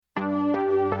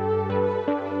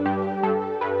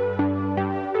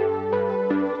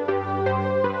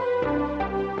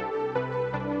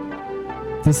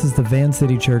This is the Van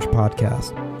City Church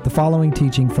podcast. The following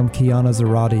teaching from Kiana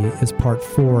Zarate is part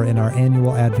 4 in our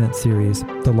annual Advent series,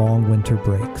 The Long Winter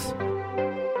Breaks.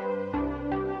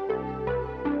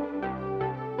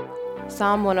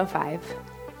 Psalm 105.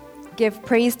 Give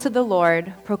praise to the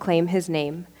Lord, proclaim his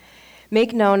name.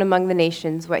 Make known among the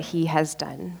nations what he has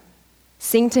done.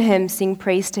 Sing to him, sing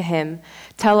praise to him.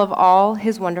 Tell of all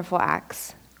his wonderful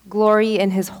acts. Glory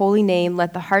in his holy name.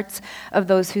 Let the hearts of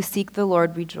those who seek the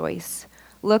Lord rejoice.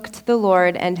 Look to the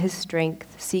Lord and his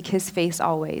strength. Seek his face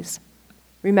always.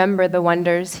 Remember the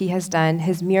wonders he has done,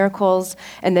 his miracles,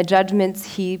 and the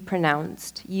judgments he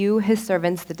pronounced. You, his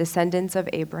servants, the descendants of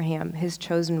Abraham, his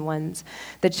chosen ones,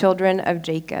 the children of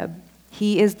Jacob.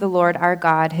 He is the Lord our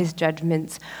God. His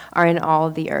judgments are in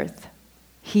all the earth.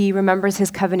 He remembers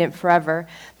his covenant forever,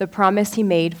 the promise he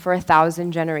made for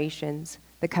 1,000 generations,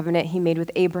 the covenant he made with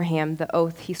Abraham, the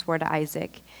oath he swore to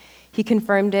Isaac. He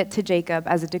confirmed it to Jacob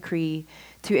as a decree,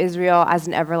 to Israel as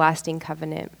an everlasting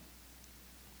covenant.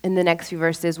 In the next few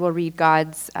verses, we'll read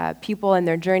God's people and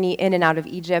their journey in and out of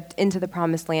Egypt into the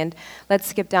promised land. Let's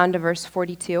skip down to verse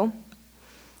 42.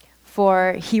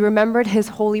 For he remembered his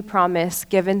holy promise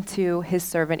given to his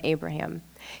servant Abraham.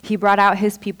 He brought out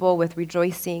his people with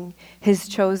rejoicing, his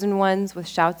chosen ones with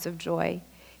shouts of joy.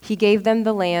 He gave them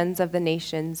the lands of the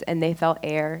nations, and they fell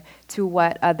heir to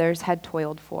what others had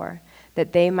toiled for,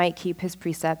 that they might keep his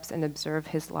precepts and observe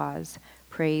his laws.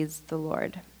 Praise the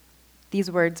Lord.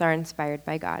 These words are inspired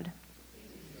by God.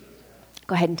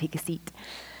 Go ahead and take a seat.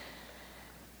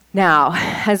 Now,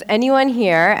 has anyone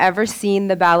here ever seen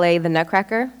the ballet The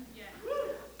Nutcracker?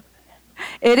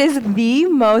 It is the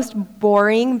most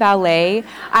boring ballet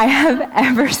I have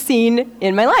ever seen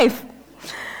in my life.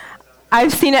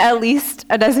 I've seen it at least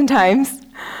a dozen times.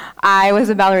 I was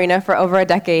a ballerina for over a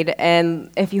decade, and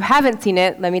if you haven't seen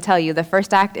it, let me tell you, the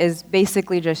first act is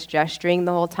basically just gesturing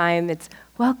the whole time. It's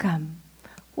welcome,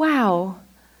 wow,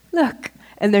 look,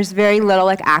 and there's very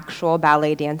little actual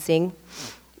ballet dancing.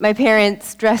 My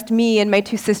parents dressed me and my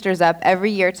 2 sisters up every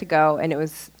year to go, and it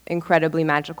was incredibly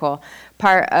magical.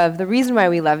 Part of the reason why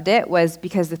we loved it was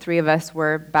because the 3 of us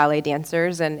were ballet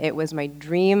dancers, and it was my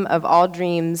dream of all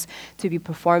dreams to be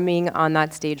performing on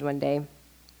that stage one day.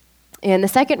 And the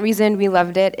second reason we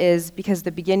loved it is because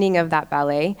the beginning of that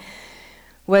ballet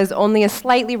was only a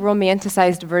slightly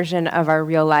romanticized version of our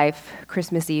real-life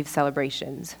Christmas Eve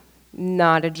celebrations.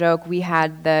 Not a joke. We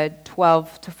had the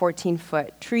 12 to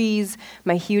 14-foot trees,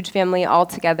 my huge family all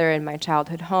together in my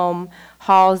childhood home,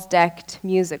 halls decked,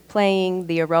 music playing,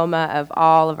 the aroma of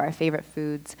all of our favorite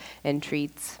foods and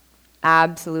treats.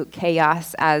 Absolute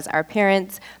chaos as our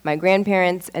parents, my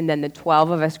grandparents, and then the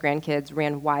 12 of us grandkids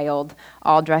ran wild,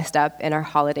 all dressed up in our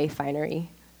holiday finery.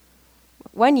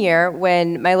 One year,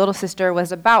 when my little sister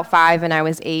was about 5 and I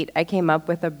was 8, I came up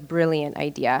with a brilliant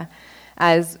idea.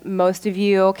 As most of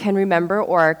you can remember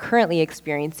or are currently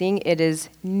experiencing, it is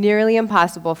nearly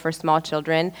impossible for small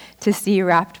children to see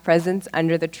wrapped presents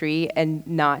under the tree and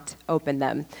not open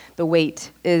them. The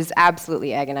wait is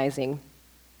absolutely agonizing.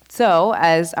 So,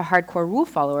 as a hardcore rule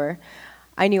follower,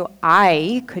 I knew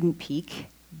I couldn't peek,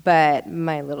 but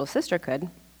my little sister could.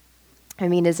 I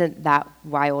mean, isn't that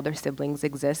why older siblings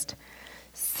exist?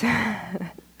 So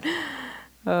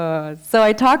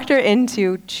I talked her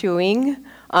into chewing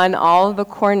on all the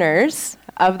corners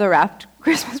of the wrapped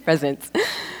Christmas presents.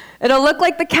 It'll look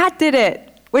like the cat did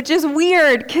it, which is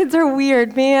weird. Kids are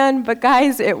weird, man. But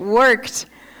guys, it worked.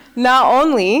 Not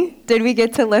only did we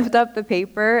get to lift up the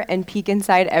paper and peek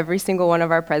inside every single one of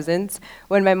our presents,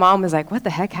 when my mom was like, what the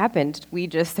heck happened? We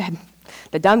just said,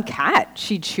 the dumb cat,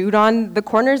 she chewed on the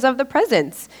corners of the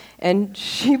presents, and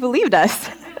she believed us.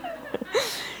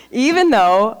 Even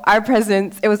though our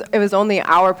presents, it was only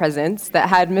our presents that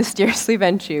had mysteriously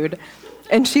been chewed,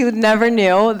 and she never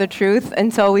knew the truth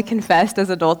until we confessed as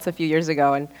adults a few years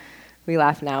ago, and we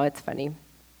laugh now, it's funny.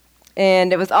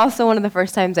 And it was also one of the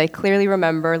first times I clearly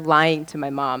remember lying to my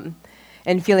mom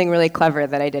and feeling really clever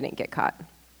that I didn't get caught.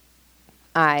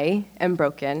 I am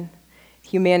broken.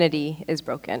 Humanity is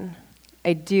broken.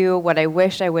 I do what I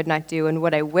wish I would not do, and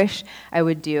what I wish I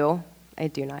would do, I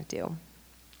do not do.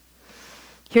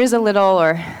 Here's a little,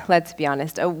 or let's be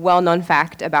honest, a well-known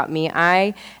fact about me.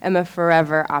 I am a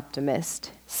forever optimist.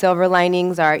 Silver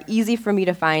linings are easy for me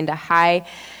to find, a high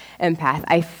empath.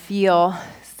 I feel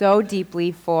so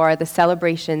deeply for the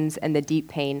celebrations and the deep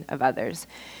pain of others.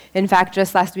 In fact,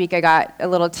 just last week I got a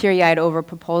little teary-eyed over a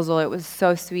proposal. It was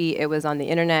so sweet. It was on the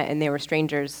internet and they were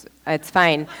strangers. It's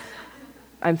fine.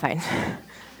 I'm fine.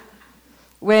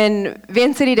 When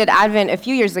Van City did Advent a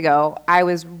few years ago, I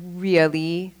was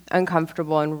really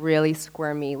uncomfortable and really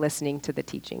squirmy listening to the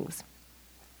teachings.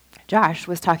 Josh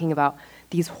was talking about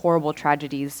these horrible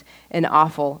tragedies and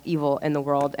awful evil in the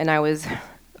world, and I was,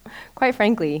 quite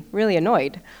frankly, really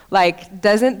annoyed. Like,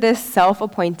 doesn't this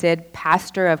self-appointed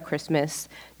pastor of Christmas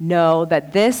know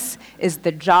that this is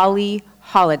the jolly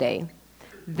holiday?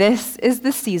 This is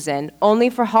the season only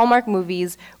for Hallmark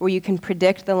movies where you can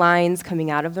predict the lines coming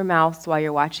out of their mouths while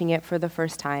you're watching it for the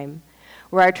first time,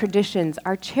 where our traditions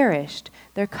are cherished,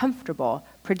 they're comfortable,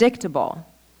 predictable.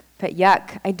 But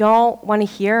yuck, I don't want to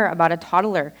hear about a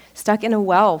toddler stuck in a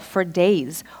well for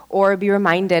days or be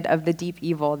reminded of the deep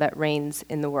evil that reigns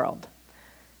in the world.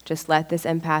 Just let this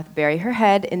empath bury her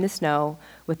head in the snow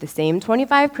with the same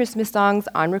 25 Christmas songs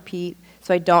on repeat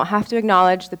so I don't have to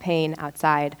acknowledge the pain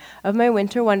outside of my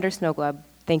Winter Wonder snow globe.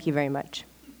 Thank you very much.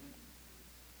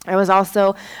 I was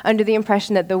also under the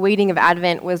impression that the waiting of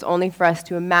Advent was only for us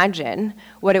to imagine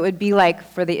what it would be like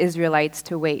for the Israelites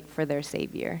to wait for their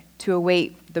Savior, to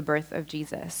await the birth of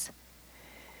Jesus.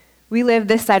 We live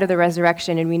this side of the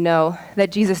resurrection, and we know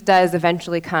that Jesus does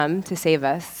eventually come to save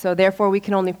us, so therefore we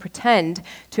can only pretend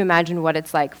to imagine what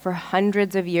it's like for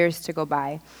hundreds of years to go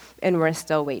by, and we're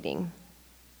still waiting.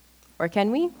 Or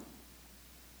can we?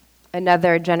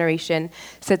 Another generation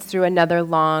sits through another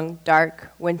long, dark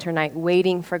winter night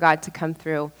waiting for God to come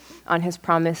through on his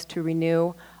promise to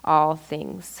renew all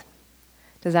things.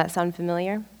 Does that sound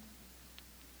familiar?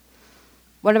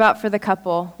 What about for the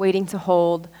couple waiting to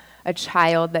hold a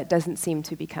child that doesn't seem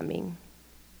to be coming?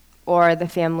 Or the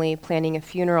family planning a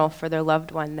funeral for their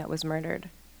loved one that was murdered?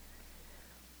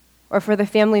 Or for the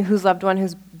family whose loved one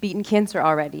has beaten cancer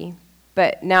already,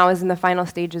 but now is in the final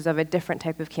stages of a different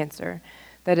type of cancer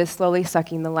that is slowly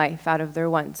sucking the life out of their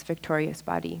once victorious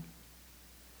body?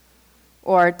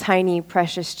 Or tiny,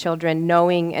 precious children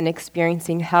knowing and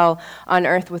experiencing hell on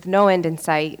earth with no end in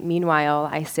sight. Meanwhile,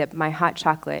 I sip my hot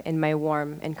chocolate in my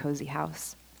warm and cozy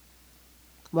house.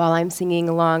 While I'm singing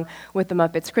along with the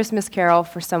Muppets' Christmas Carol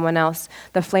for someone else,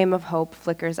 the flame of hope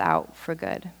flickers out for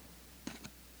good.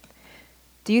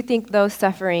 Do you think those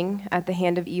suffering at the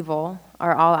hand of evil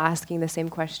are all asking the same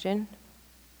question?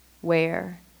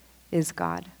 Where is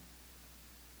God?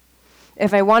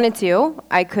 If I wanted to,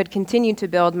 I could continue to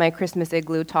build my Christmas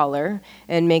igloo taller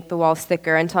and make the walls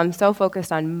thicker until I'm so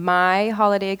focused on my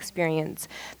holiday experience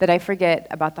that I forget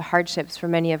about the hardships for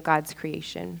many of God's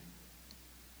creation.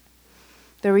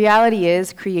 The reality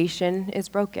is, creation is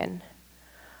broken.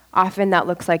 Often that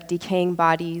looks like decaying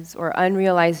bodies or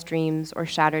unrealized dreams or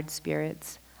shattered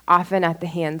spirits, often at the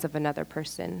hands of another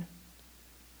person.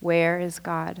 Where is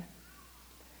God?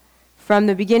 From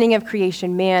the beginning of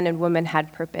creation, man and woman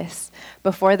had purpose.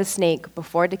 Before the snake,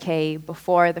 before decay,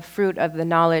 before the fruit of the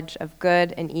knowledge of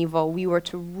good and evil, we were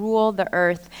to rule the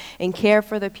earth and care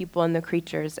for the people and the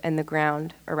creatures and the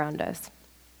ground around us.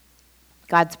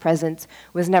 God's presence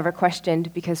was never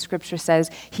questioned because Scripture says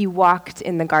he walked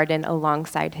in the garden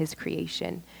alongside his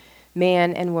creation.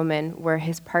 Man and woman were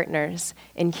his partners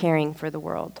in caring for the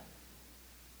world.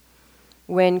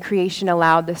 When creation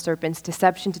allowed the serpent's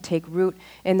deception to take root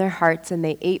in their hearts and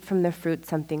they ate from the fruit,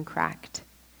 something cracked.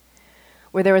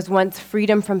 Where there was once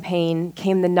freedom from pain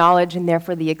came the knowledge and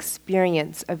therefore the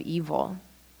experience of evil,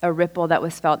 a ripple that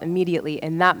was felt immediately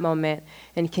in that moment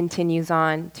and continues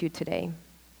on to today.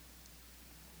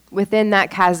 Within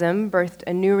that chasm birthed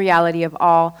a new reality of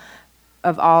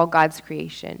all God's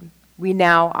creation. We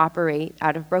now operate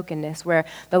out of brokenness. Where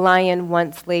the lion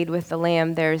once laid with the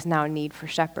lamb, there is now need for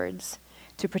shepherds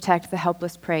to protect the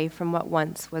helpless prey from what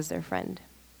once was their friend.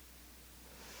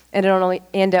 And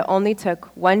it only took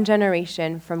one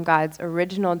generation from God's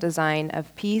original design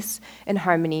of peace and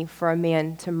harmony for a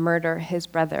man to murder his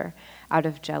brother out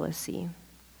of jealousy.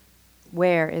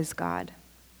 Where is God?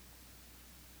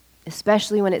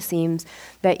 Especially when it seems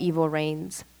that evil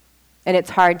reigns. And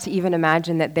it's hard to even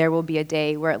imagine that there will be a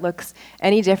day where it looks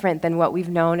any different than what we've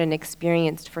known and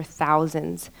experienced for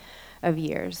thousands of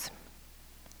years.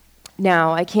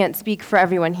 Now, I can't speak for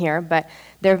everyone here, but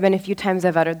there have been a few times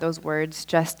I've uttered those words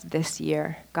just this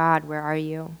year. God, where are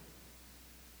you?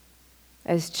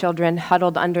 As children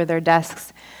huddled under their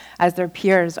desks as their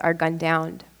peers are gunned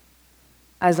down.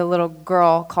 As a little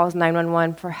girl calls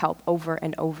 911 for help over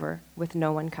and over with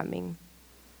no one coming.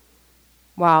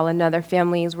 While another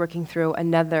family is working through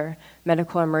another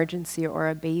medical emergency or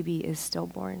a baby is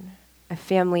stillborn. A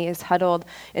family is huddled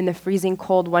in the freezing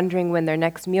cold wondering when their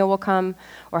next meal will come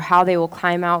or how they will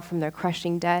climb out from their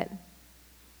crushing debt.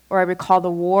 Or I recall the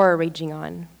war raging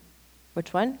on.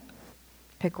 Which one?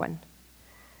 Pick one.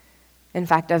 In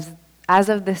fact, as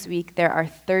of this week, there are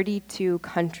 32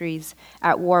 countries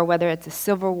at war, whether it's a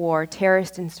civil war,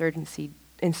 terrorist insurgency,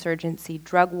 insurgency,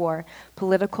 drug war,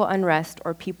 political unrest,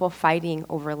 or people fighting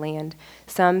over land,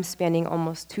 some spanning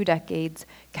almost 2 decades,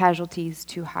 casualties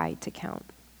too high to count.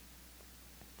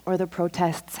 Or the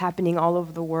protests happening all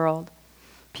over the world,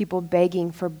 people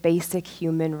begging for basic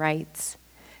human rights.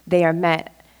 They are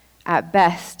met, at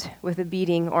best, with a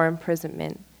beating or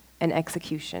imprisonment, and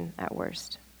execution at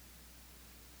worst.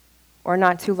 Or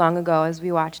not too long ago, as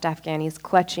we watched Afghanis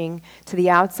clutching to the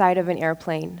outside of an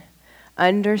airplane,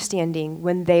 understanding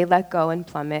when they let go and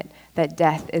plummet that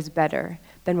death is better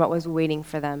than what was waiting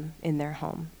for them in their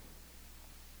home.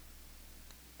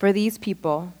 For these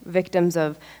people, victims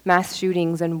of mass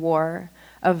shootings and war,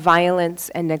 of violence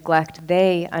and neglect,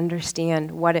 they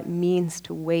understand what it means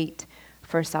to wait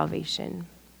for salvation.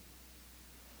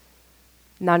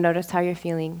 Now notice how you're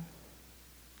feeling.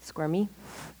 Squirmy?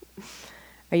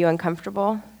 Are you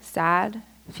uncomfortable, sad,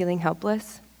 feeling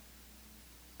helpless?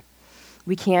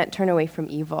 We can't turn away from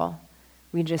evil.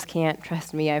 We just can't.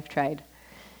 Trust me, I've tried.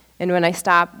 And when I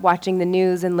stop watching the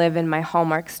news and live in my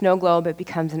Hallmark snow globe, it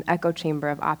becomes an echo chamber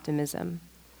of optimism.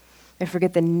 I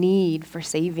forget the need for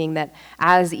saving, that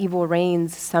as evil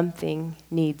reigns, something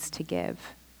needs to give.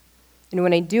 And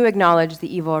when I do acknowledge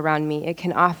the evil around me, it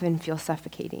can often feel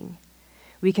suffocating.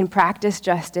 We can practice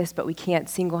justice, but we can't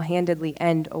single-handedly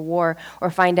end a war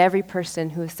or find every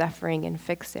person who is suffering and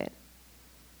fix it.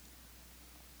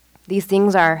 These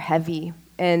things are heavy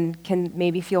and can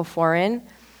maybe feel foreign,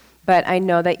 but I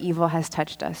know that evil has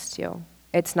touched us too.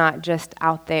 It's not just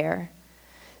out there.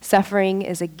 Suffering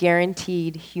is a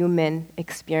guaranteed human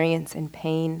experience, and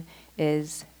pain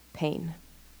is pain.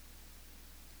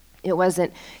 It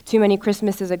wasn't too many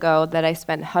Christmases ago that I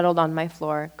spent huddled on my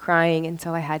floor, crying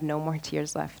until I had no more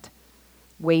tears left,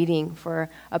 waiting for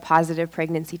a positive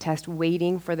pregnancy test,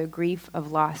 waiting for the grief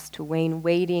of loss to wane,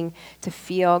 waiting to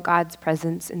feel God's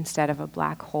presence instead of a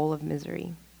black hole of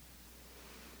misery.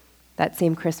 That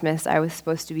same Christmas, I was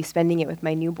supposed to be spending it with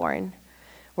my newborn,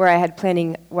 where I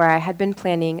had been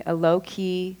planning a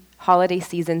low-key holiday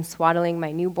season, swaddling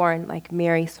my newborn like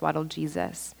Mary swaddled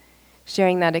Jesus,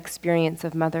 sharing that experience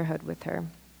of motherhood with her.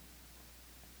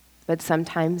 But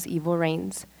sometimes evil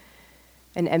reigns,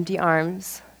 and empty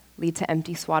arms lead to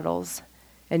empty swaddles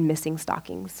and missing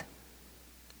stockings.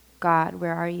 God,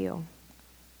 where are you?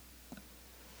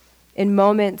 In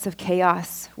moments of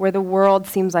chaos, where the world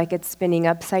seems like it's spinning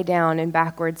upside down and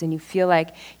backwards, and you feel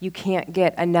like you can't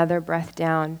get another breath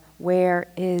down, where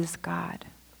is God?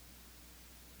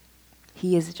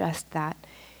 He is just that.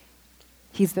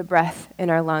 He's the breath in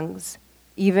our lungs,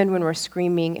 even when we're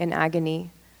screaming in agony.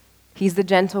 He's the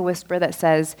gentle whisper that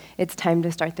says, it's time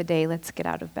to start the day, let's get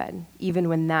out of bed, even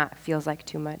when that feels like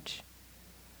too much.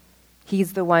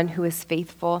 He's the one who is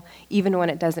faithful, even when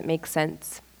it doesn't make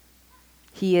sense.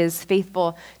 He is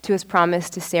faithful to his promise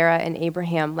to Sarah and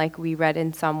Abraham, like we read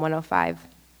in Psalm 105,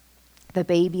 the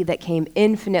baby that came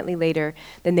infinitely later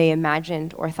than they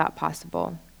imagined or thought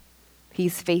possible.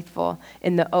 He's faithful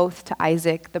in the oath to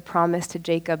Isaac, the promise to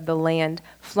Jacob, the land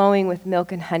flowing with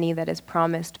milk and honey that is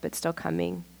promised but still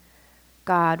coming.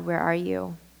 God, where are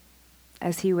you?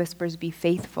 As he whispers, be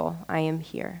faithful, I am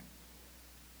here.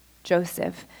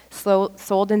 Joseph,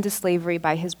 sold into slavery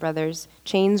by his brothers,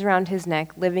 chains around his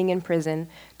neck, living in prison,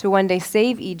 to one day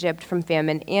save Egypt from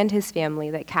famine and his family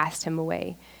that cast him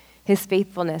away. His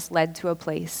faithfulness led to a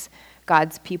place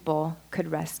God's people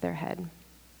could rest their head.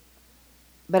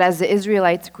 But as the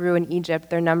Israelites grew in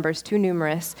Egypt, their numbers too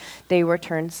numerous, they were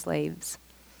turned slaves.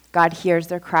 God hears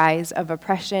their cries of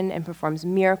oppression and performs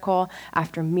miracle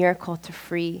after miracle to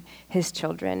free his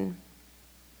children.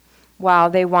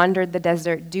 While they wandered the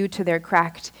desert due to their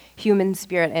cracked human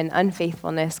spirit and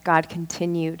unfaithfulness, God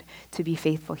continued to be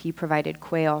faithful. He provided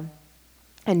quail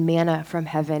and manna from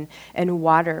heaven and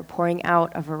water pouring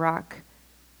out of a rock.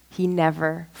 He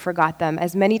never forgot them.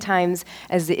 As many times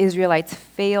as the Israelites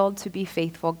failed to be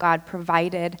faithful, God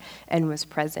provided and was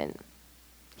present.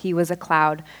 He was a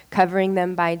cloud covering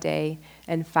them by day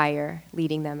and fire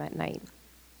leading them at night.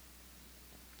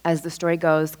 As the story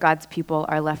goes, God's people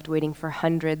are left waiting for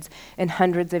hundreds and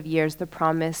hundreds of years, the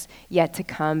promise yet to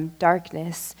come,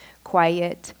 darkness,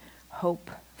 quiet,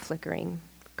 hope flickering.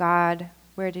 God,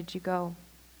 where did you go?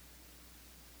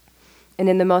 And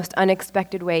in the most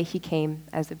unexpected way, he came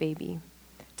as a baby,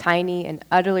 tiny and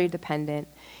utterly dependent,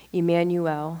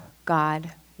 Emmanuel,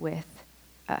 God with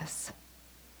us.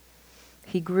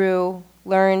 He grew,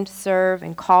 learned, served,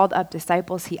 and called up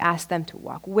disciples. He asked them to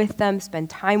walk with them, spend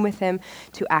time with him,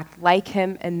 to act like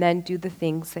him, and then do the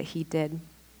things that he did.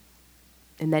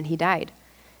 And then he died.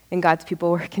 And God's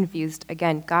people were confused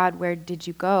again. God, where did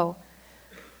you go?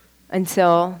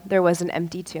 Until there was an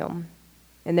empty tomb.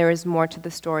 And there was more to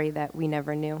the story that we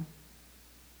never knew.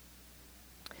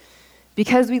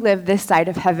 Because we live this side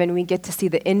of heaven, we get to see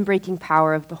the inbreaking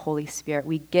power of the Holy Spirit.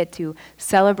 We get to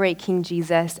celebrate King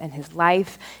Jesus and his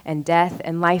life and death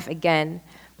and life again.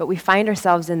 But we find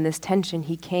ourselves in this tension.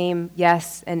 He came,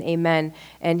 yes, and amen,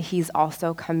 and he's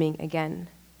also coming again.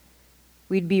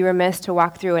 We'd be remiss to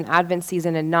walk through an Advent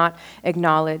season and not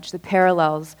acknowledge the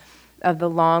parallels of the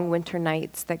long winter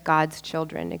nights that God's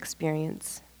children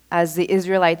experience. As the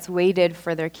Israelites waited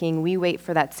for their king, we wait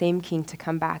for that same king to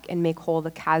come back and make whole the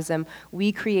chasm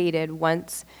we created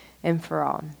once and for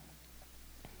all.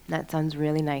 That sounds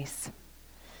really nice,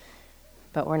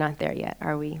 but we're not there yet,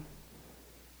 are we?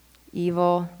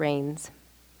 Evil reigns.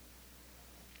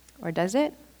 Or does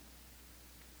it?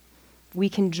 We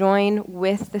can join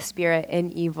with the Spirit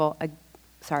in evil.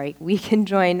 We can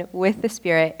join with the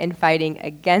Spirit in fighting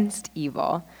against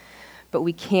evil, but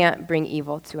we can't bring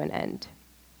evil to an end.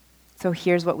 So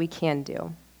here's what we can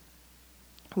do.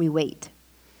 We wait,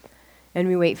 and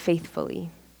we wait faithfully.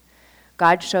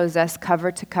 God shows us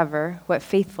cover to cover what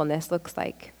faithfulness looks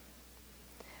like.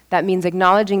 That means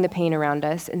acknowledging the pain around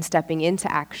us and stepping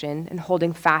into action and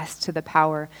holding fast to the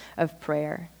power of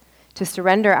prayer, to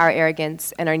surrender our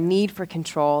arrogance and our need for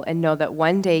control and know that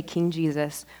one day King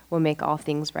Jesus will make all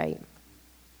things right.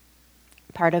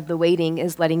 Part of the waiting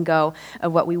is letting go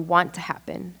of what we want to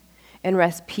happen and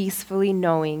rest peacefully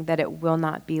knowing that it will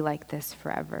not be like this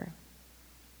forever.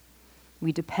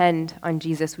 We depend on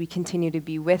Jesus. We continue to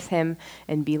be with him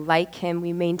and be like him.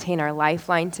 We maintain our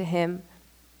lifeline to him.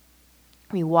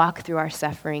 We walk through our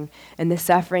suffering and the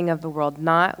suffering of the world,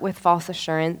 not with false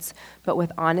assurance, but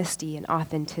with honesty and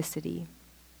authenticity.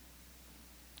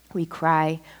 We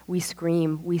cry, we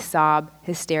scream, we sob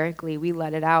hysterically, we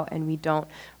let it out, and we don't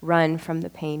run from the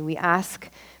pain. We ask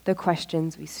the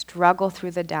questions, we struggle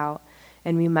through the doubt,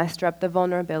 and we muster up the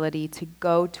vulnerability to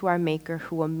go to our Maker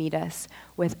who will meet us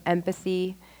with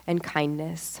empathy and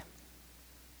kindness.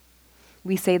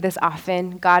 We say this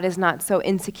often, God is not so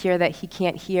insecure that he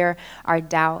can't hear our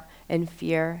doubt and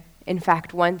fear. In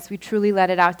fact, once we truly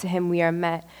let it out to him, we are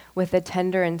met with the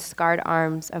tender and scarred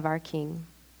arms of our King.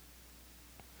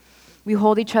 We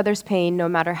hold each other's pain no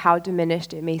matter how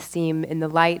diminished it may seem in the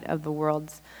light of the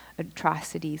world's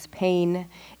atrocities. Pain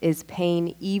is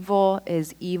pain. Evil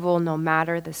is evil no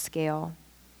matter the scale.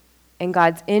 And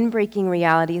God's inbreaking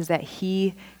reality is that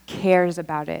he cares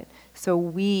about it. So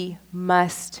we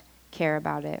must care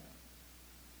about it.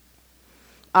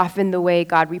 Often the way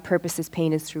God repurposes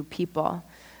pain is through people.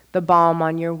 The balm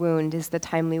on your wound is the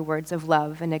timely words of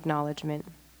love and acknowledgement.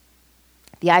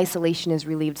 The isolation is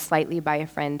relieved slightly by a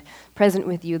friend present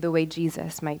with you the way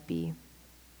Jesus might be.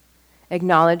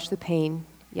 Acknowledge the pain,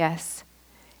 yes,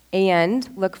 and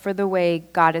look for the way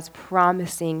God is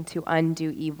promising to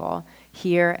undo evil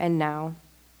here and now,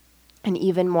 and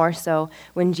even more so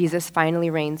when Jesus finally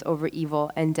reigns over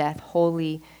evil and death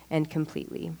wholly and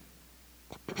completely.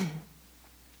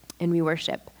 And we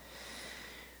worship.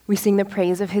 We sing the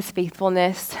praise of his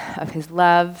faithfulness, of his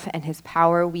love, and his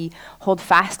power. We hold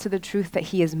fast to the truth that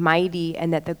he is mighty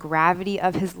and that the gravity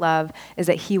of his love is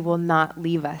that he will not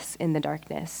leave us in the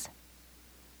darkness.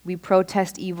 We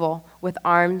protest evil with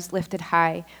arms lifted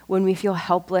high. When we feel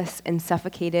helpless and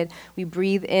suffocated, we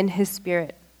breathe in his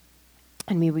Spirit,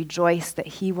 and we rejoice that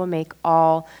he will make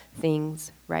all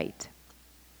things right.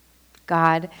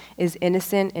 God is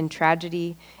innocent in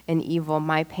tragedy and evil.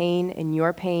 My pain and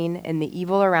your pain and the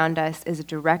evil around us is a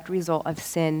direct result of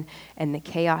sin and the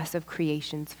chaos of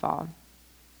creation's fall.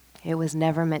 It was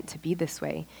never meant to be this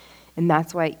way, and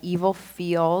that's why evil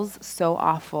feels so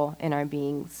awful in our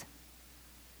beings.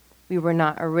 We were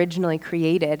not originally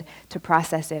created to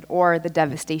process it or the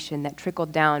devastation that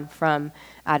trickled down from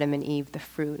Adam and Eve, the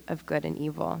fruit of good and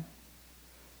evil.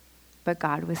 But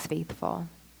God was faithful.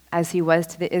 As he was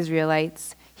to the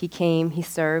Israelites, he came, he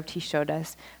served, he showed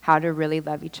us how to really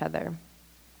love each other.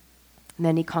 And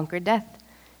then he conquered death,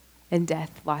 and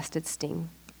death lost its sting.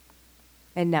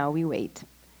 And now we wait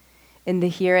in the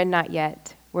here and not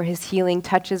yet, where his healing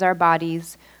touches our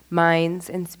bodies, minds,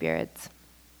 and spirits.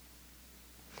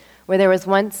 Where there was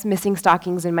once missing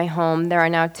stockings in my home, there are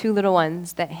now 2 little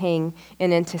ones that hang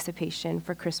in anticipation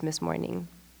for Christmas morning,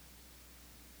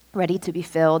 ready to be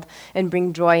filled and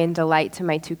bring joy and delight to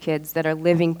my 2 kids that are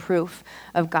living proof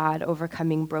of God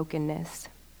overcoming brokenness.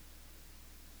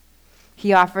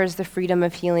 He offers the freedom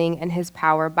of healing and his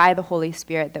power by the Holy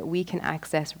Spirit that we can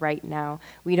access right now.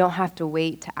 We don't have to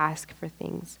wait to ask for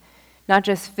things. Not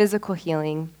just physical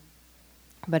healing,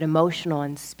 but emotional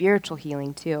and spiritual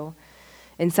healing too.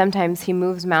 And sometimes he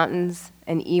moves mountains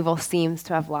and evil seems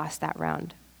to have lost that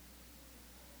round.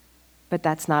 But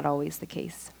that's not always the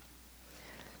case.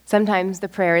 Sometimes the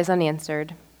prayer is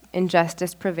unanswered,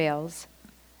 injustice prevails,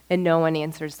 and no one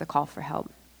answers the call for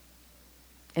help.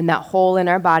 In that hole in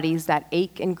our bodies, that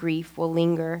ache and grief will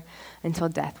linger until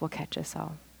death will catch us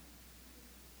all.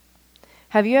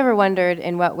 Have you ever wondered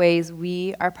in what ways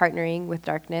we are partnering with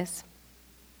darkness?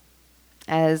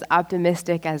 As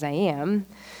optimistic as I am,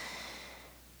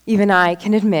 even I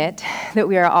can admit that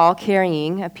we are all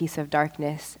carrying a piece of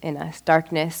darkness in us.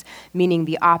 Darkness meaning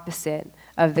the opposite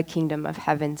of the kingdom of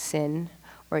heaven, sin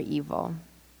or evil.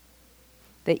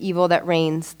 The evil that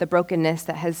reigns, the brokenness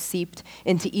that has seeped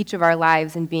into each of our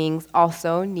lives and beings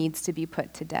also needs to be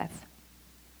put to death.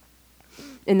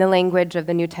 In the language of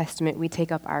the New Testament, we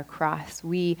take up our cross.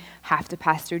 We have to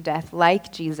pass through death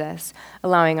like Jesus,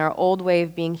 allowing our old way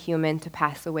of being human to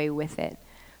pass away with it,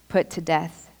 put to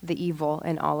death the evil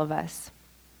in all of us.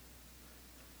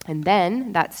 And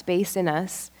then that space in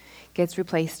us gets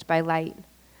replaced by light.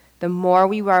 The more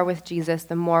we are with Jesus,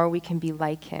 the more we can be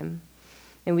like him.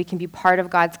 And we can be part of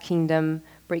God's kingdom,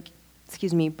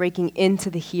 breaking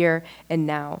into the here and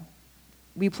now.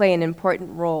 We play an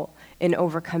important role in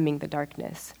overcoming the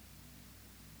darkness.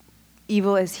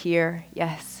 Evil is here,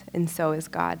 yes, and so is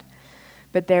God.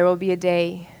 But there will be a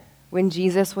day when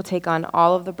Jesus will take on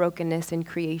all of the brokenness in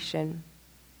creation,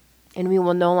 and we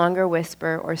will no longer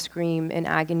whisper or scream in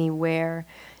agony, "Where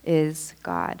is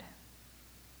God?"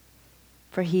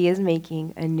 For he is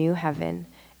making a new heaven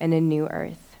and a new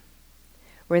earth,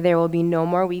 where there will be no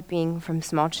more weeping from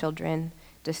small children,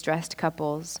 distressed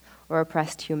couples, or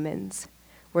oppressed humans,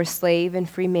 where slave and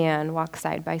free man walk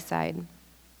side by side.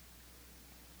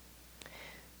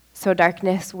 So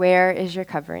darkness, where is your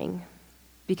covering?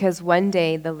 Because one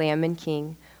day the Lamb and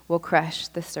King will crush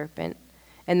the serpent,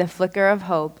 and the flicker of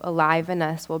hope alive in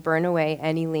us will burn away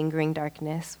any lingering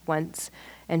darkness once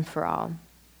and for all.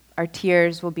 Our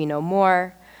tears will be no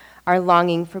more. Our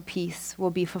longing for peace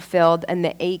will be fulfilled, and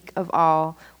the ache of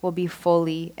all will be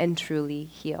fully and truly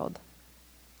healed.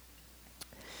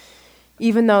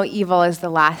 Even though evil is the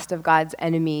last of God's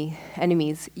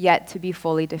enemies, yet to be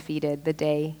fully defeated, the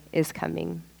day is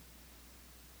coming.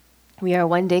 We are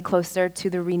one day closer to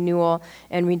the renewal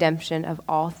and redemption of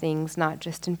all things, not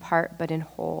just in part, but in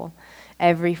whole.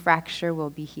 Every fracture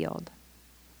will be healed.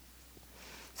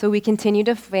 So we continue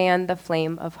to fan the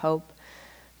flame of hope,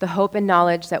 the hope and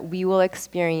knowledge that we will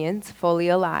experience fully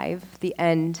alive the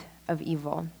end of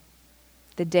evil.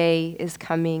 The day is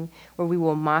coming where we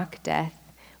will mock death,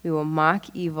 we will mock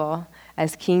evil,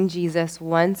 as King Jesus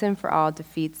once and for all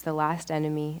defeats the last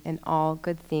enemy, and all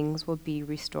good things will be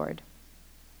restored.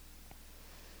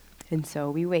 And so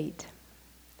we wait.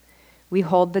 We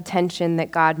hold the tension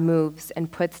that God moves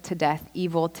and puts to death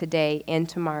evil today and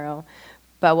tomorrow,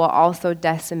 but will also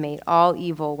decimate all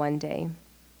evil one day.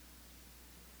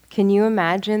 Can you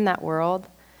imagine that world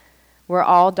where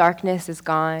all darkness is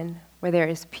gone, where there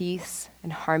is peace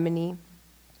and harmony,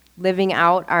 living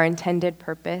out our intended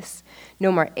purpose?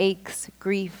 No more aches,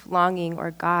 grief, longing,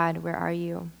 or God, where are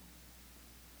you?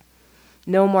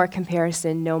 No more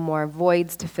comparison, no more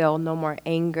voids to fill, no more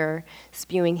anger,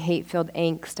 spewing hate-filled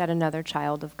angst at another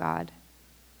child of God.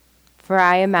 For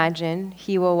I imagine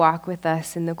he will walk with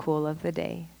us in the cool of the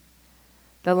day.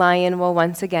 The lion will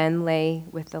once again lay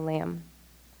with the lamb.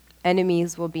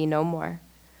 Enemies will be no more.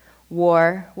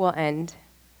 War will end.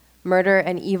 Murder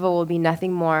and evil will be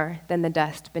nothing more than the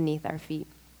dust beneath our feet.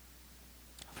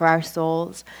 For our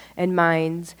souls and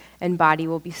minds and body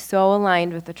will be so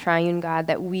aligned with the triune God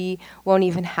that we won't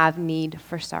even have need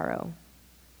for sorrow.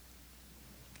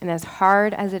 And as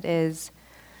hard as it is,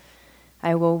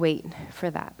 I will wait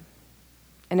for that.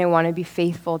 And I want to be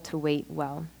faithful to wait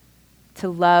well, to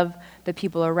love the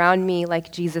people around me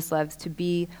like Jesus loves, to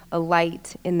be a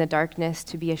light in the darkness,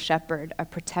 to be a shepherd, a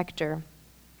protector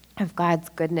of God's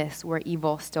goodness where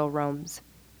evil still roams.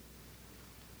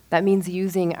 That means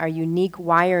using our unique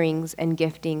wirings and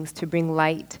giftings to bring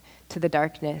light to the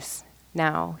darkness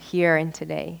now, here and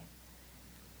today.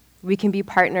 We can be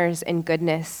partners in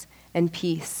goodness and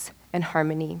peace and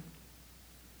harmony.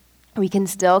 We can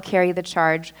still carry the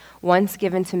charge once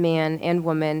given to man and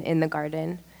woman in the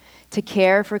garden, to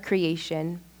care for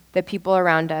creation, the people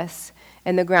around us,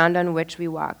 and the ground on which we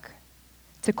walk,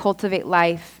 to cultivate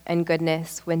life and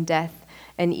goodness when death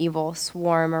and evil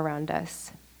swarm around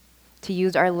us, to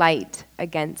use our light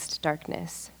against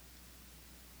darkness.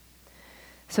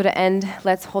 So to end,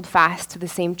 let's hold fast to the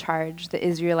same charge the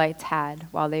Israelites had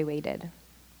while they waited.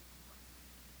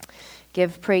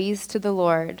 Give praise to the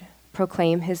Lord,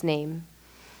 proclaim his name.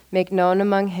 Make known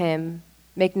among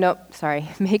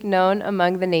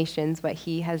the nations what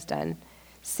he has done.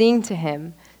 Sing to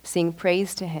him, sing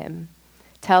praise to him.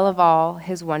 Tell of all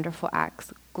his wonderful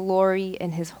acts. Glory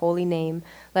in his holy name.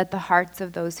 Let the hearts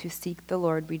of those who seek the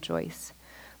Lord rejoice.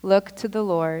 Look to the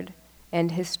Lord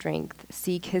and his strength.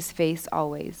 Seek his face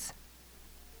always.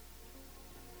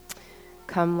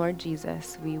 Come, Lord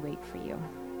Jesus, we wait for you.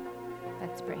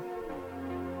 Let's pray.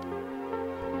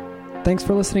 Thanks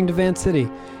for listening to Van City.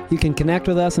 You can connect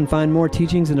with us and find more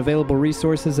teachings and available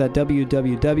resources at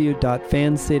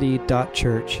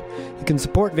www.vancity.church. You can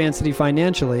support Van City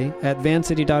financially at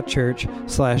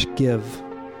vancity.church/give.